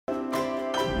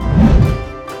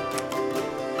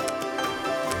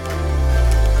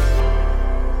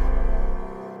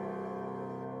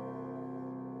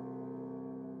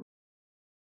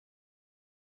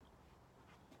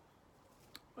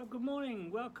good morning.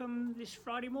 Welcome this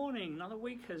Friday morning. Another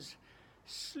week has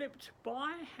slipped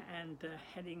by and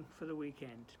heading for the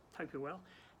weekend. Hope you're well.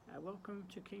 Welcome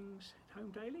to King's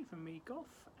Home Daily from me, Goff,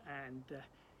 and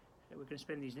we're going to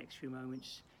spend these next few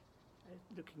moments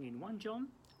looking in 1 John,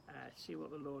 see what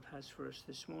the Lord has for us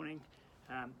this morning.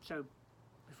 So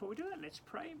before we do that, let's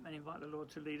pray and invite the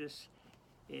Lord to lead us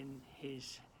in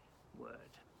his word.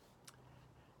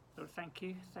 Lord, thank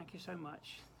you so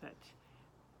much that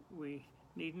we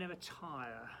need never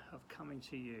tire of coming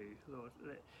to you, Lord.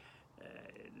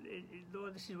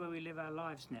 Lord, this is where we live our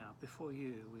lives now, before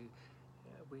you.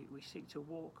 We seek to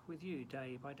walk with you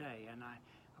day by day, and I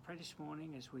pray this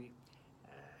morning as we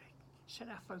set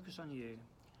our focus on you,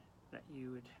 that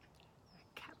you would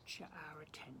capture our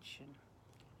attention,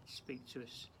 speak to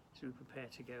us as we prepare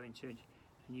to go into a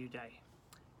new day.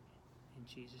 In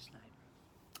Jesus' name,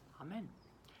 amen.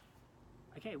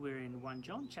 Okay, we're in 1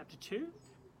 John chapter 2.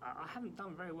 I haven't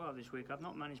done very well this week. I've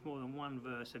not managed more than one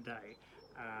verse a day,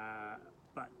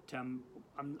 but I'm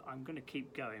going to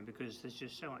keep going because there's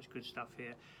just so much good stuff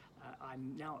here.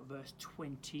 I'm now at verse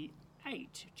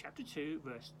 28, chapter 2,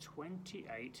 verse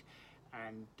 28,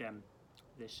 and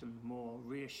there's some more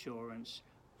reassurance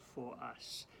for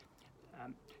us.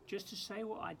 Just to say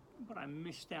what I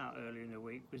missed out earlier in the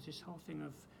week was this whole thing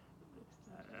of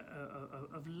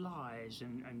lies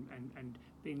and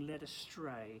being led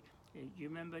astray. You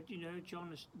remember,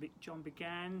 John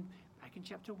began back in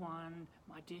chapter 1,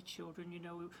 my dear children,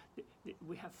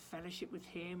 we have fellowship with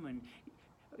him, and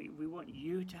we want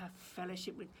you to have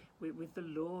fellowship with the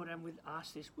Lord and with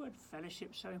us. This word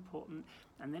fellowship is so important.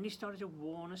 And then he started to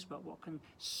warn us about what can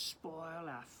spoil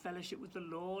our fellowship with the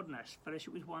Lord and our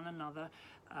fellowship with one another.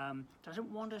 Doesn't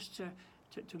want us to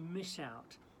miss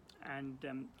out. And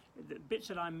the bits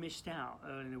that I missed out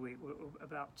earlier in the week were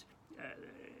about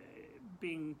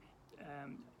being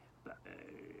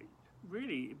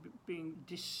really being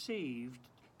deceived,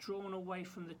 drawn away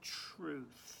from the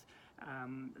truth.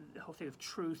 The whole thing of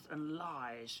truth and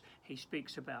lies he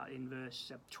speaks about in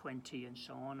verse 20 and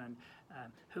so on. And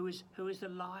who is the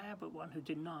liar but one who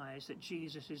denies that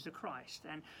Jesus is the Christ?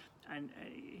 And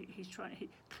he's trying.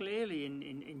 Clearly,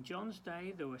 in John's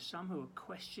day, there were some who were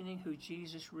questioning who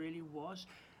Jesus really was.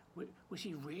 Was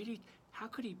he really? How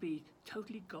could he be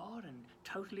totally God and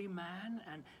totally man?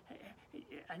 And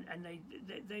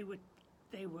there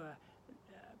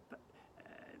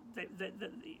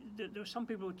were some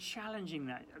people challenging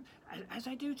that, as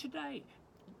I do today.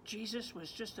 Jesus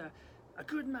was just a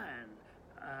good man,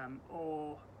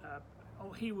 or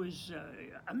he was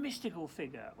a mystical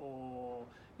figure, or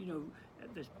in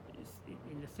the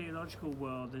theological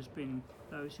world, there's been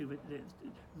those who are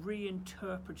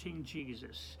reinterpreting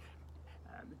Jesus,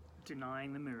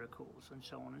 denying the miracles, and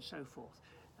so on and so forth.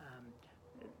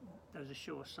 Those are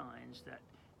sure signs that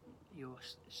you're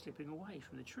slipping away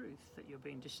from the truth, that you're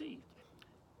being deceived.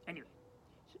 Anyway,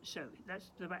 so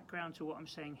that's the background to what I'm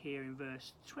saying here in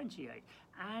verse 28.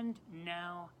 And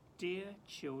now, dear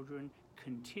children,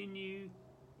 continue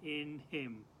in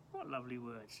him. What lovely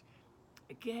words.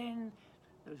 Again,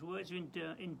 those words of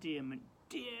endearment.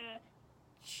 Dear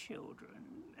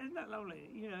children. Isn't that lovely?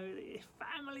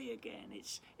 Family again.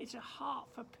 It's a heart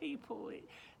for people.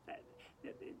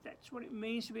 That's what it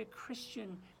means to be a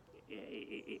Christian.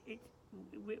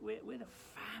 We're the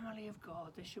family of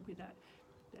God. There should be that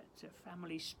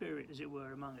family spirit, as it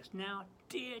were, among us. Now,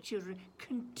 dear children,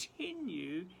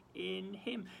 continue in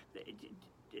him.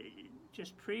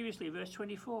 Just previously, verse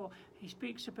 24, he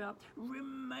speaks about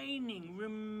remaining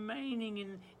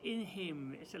in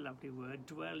him. It's a lovely word,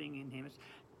 dwelling in him.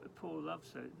 Paul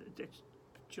loves it.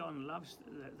 John loves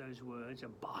those words,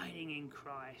 abiding in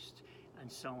Christ, and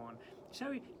so on.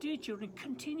 So, dear children,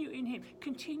 continue in him.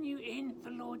 Continue in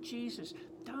the Lord Jesus.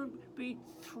 Don't be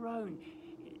thrown.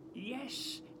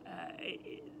 Yes,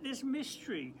 there's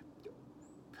mystery.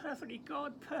 Perfectly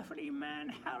God, perfectly man.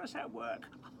 How does that work?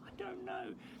 I don't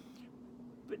know.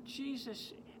 But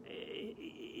Jesus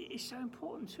is so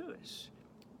important to us.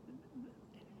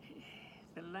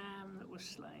 The Lamb that was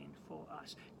slain for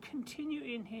us. Continue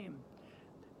in him.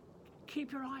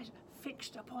 Keep your eyes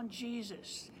fixed upon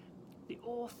Jesus, the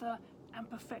author and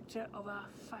perfecter of our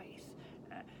faith.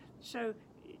 So,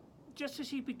 just as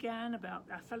he began about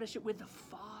our fellowship with the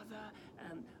Father,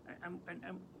 and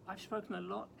I've spoken a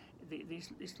lot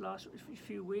these last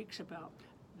few weeks about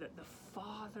the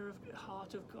Father of the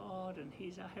heart of God, and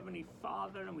he's our Heavenly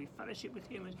Father, and we fellowship with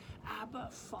him as Abba,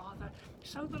 Father.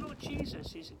 So the Lord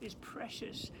Jesus is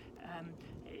precious.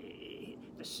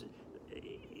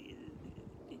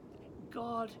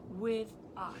 God with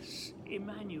us,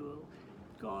 Emmanuel,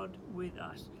 God with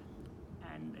us.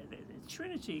 And The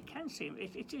Trinity can seem,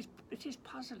 it is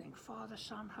puzzling, Father,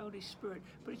 Son, Holy Spirit,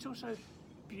 but it's also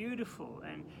beautiful.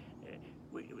 And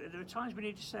there are times we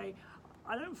need to say,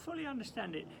 I don't fully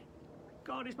understand it.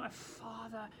 God is my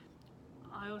Father.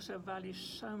 I also value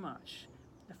so much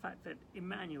the fact that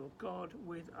Emmanuel, God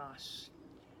with us,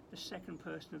 the second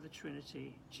person of the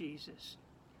Trinity, Jesus,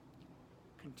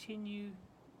 continue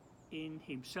in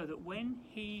him, so that when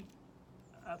he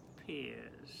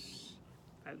appears,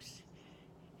 folks,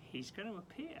 he's going to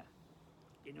appear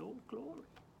in all glory.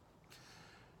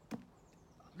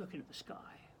 I'm looking at the sky.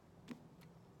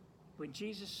 When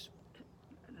Jesus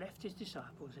left his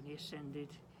disciples and he ascended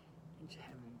into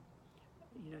heaven,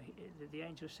 you know, the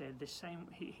angel said the same.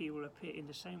 He will appear in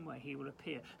the same way. He will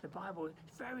appear. The Bible is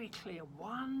very clear.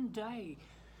 One day,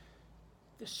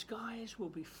 the skies will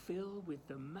be filled with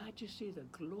the majesty, the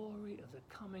glory of the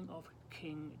coming of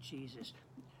King Jesus.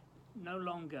 No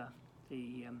longer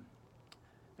the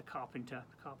carpenter's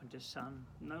son.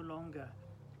 No longer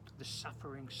the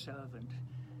suffering servant.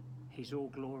 He's all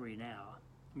glory now,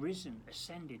 risen,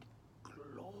 ascended,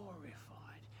 glorified.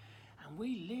 And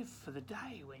we live for the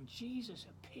day when Jesus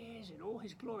appears in all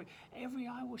his glory. Every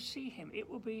eye will see him. It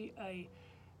will be a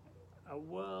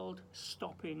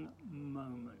world-stopping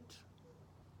moment.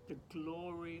 The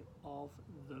glory of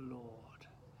the Lord.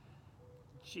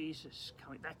 Jesus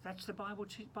coming. That's the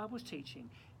Bible's teaching.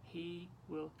 He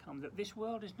will come. That this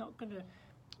world is not going to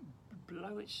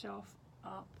blow itself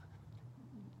up,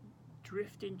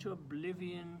 drift into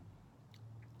oblivion.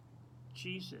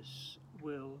 Jesus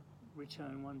will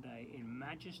return one day in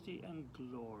majesty and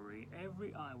glory.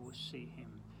 Every eye will see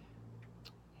him.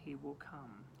 He will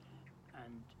come,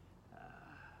 and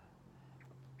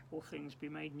all things be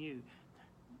made new.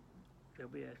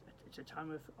 There'll be it's a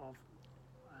time of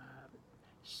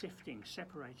sifting,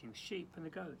 separating sheep and the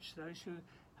goats, those who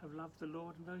have loved the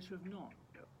Lord and those who have not.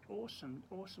 Awesome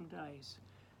days,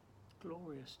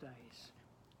 glorious days.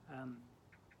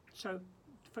 So,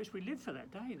 folks, we live for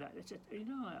that day.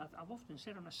 I've often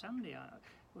said on a Sunday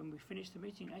when we finish the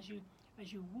meeting, as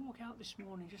you walk out this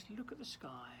morning, just look at the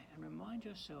sky and remind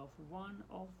yourself, one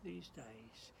of these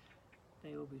days,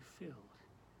 they will be filled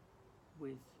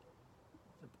with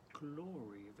the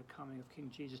glory of the coming of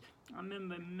King Jesus. I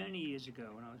remember many years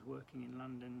ago when I was working in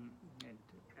London at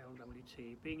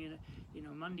LWT, being in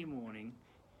a Monday morning,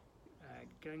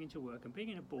 going into work and being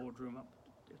in a boardroom up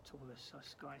to a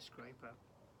skyscraper,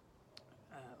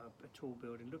 a tall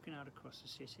building, looking out across the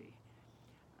city,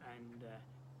 and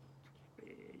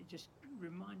just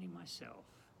reminding myself,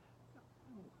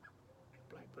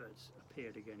 blackbird's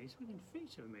appeared again. He's within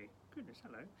feet of me. Goodness,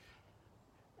 hello.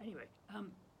 Anyway,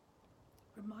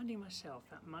 reminding myself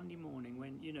that Monday morning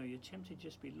when, you know, you're tempted to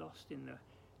just be lost in the,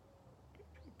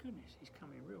 goodness, he's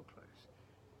coming real close.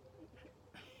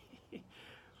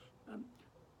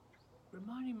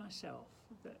 Reminding myself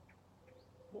that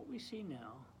what we see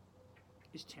now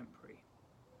is temporary.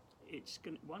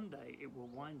 One day it will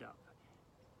wind up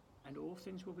and all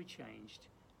things will be changed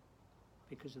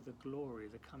because of the glory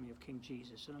of the coming of King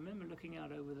Jesus. And I remember looking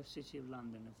out over the city of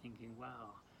London and thinking,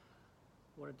 wow,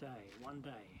 what a day, one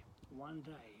day,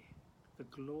 the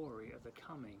glory of the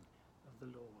coming of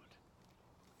the Lord.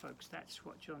 Folks, that's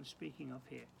what John's speaking of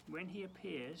here. When he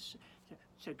appears,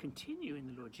 so continue in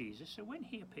the Lord Jesus, so when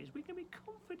he appears, we can be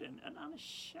confident and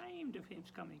unashamed of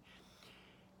his coming.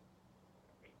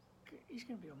 He's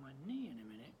going to be on my knee in a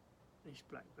minute, this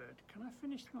blackbird. Can I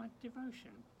finish my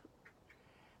devotion?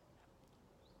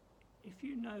 If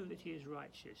you know that he is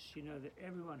righteous, you know that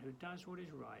everyone who does what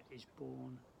is right is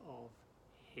born of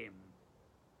him.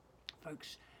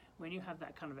 Folks, when you have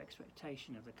that kind of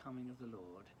expectation of the coming of the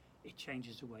Lord, it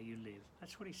changes the way you live.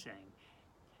 That's what he's saying.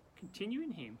 Continue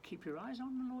in him. Keep your eyes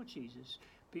on the Lord Jesus.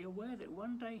 Be aware that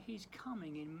one day he's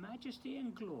coming in majesty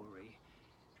and glory,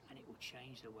 and it will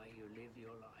change the way you live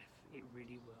your life. It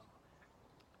really will.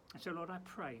 And so, Lord, I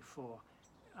pray for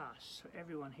us, for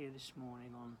everyone here this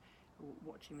morning,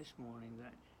 watching this morning,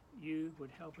 that you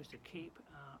would help us to keep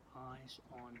our eyes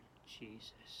on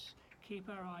Jesus. Keep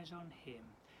our eyes on him.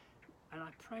 And I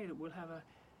pray that we'll have a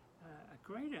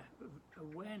greater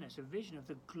awareness, a vision of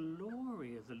the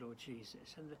glory of the Lord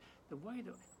Jesus, and the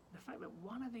fact that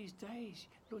one of these days,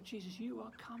 Lord Jesus, you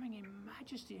are coming in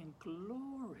majesty and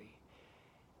glory,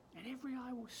 and every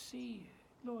eye will see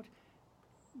you. Lord,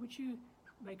 would you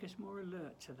make us more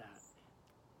alert to that,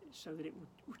 so that it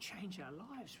will change our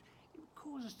lives? It will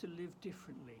cause us to live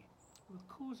differently. It will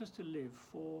cause us to live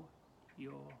for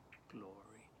your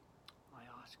glory. I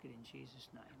ask it in Jesus'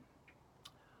 name.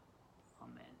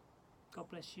 Amen. God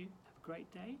bless you. Have a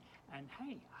great day. And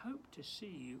hey, hope to see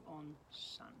you on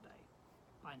Sunday.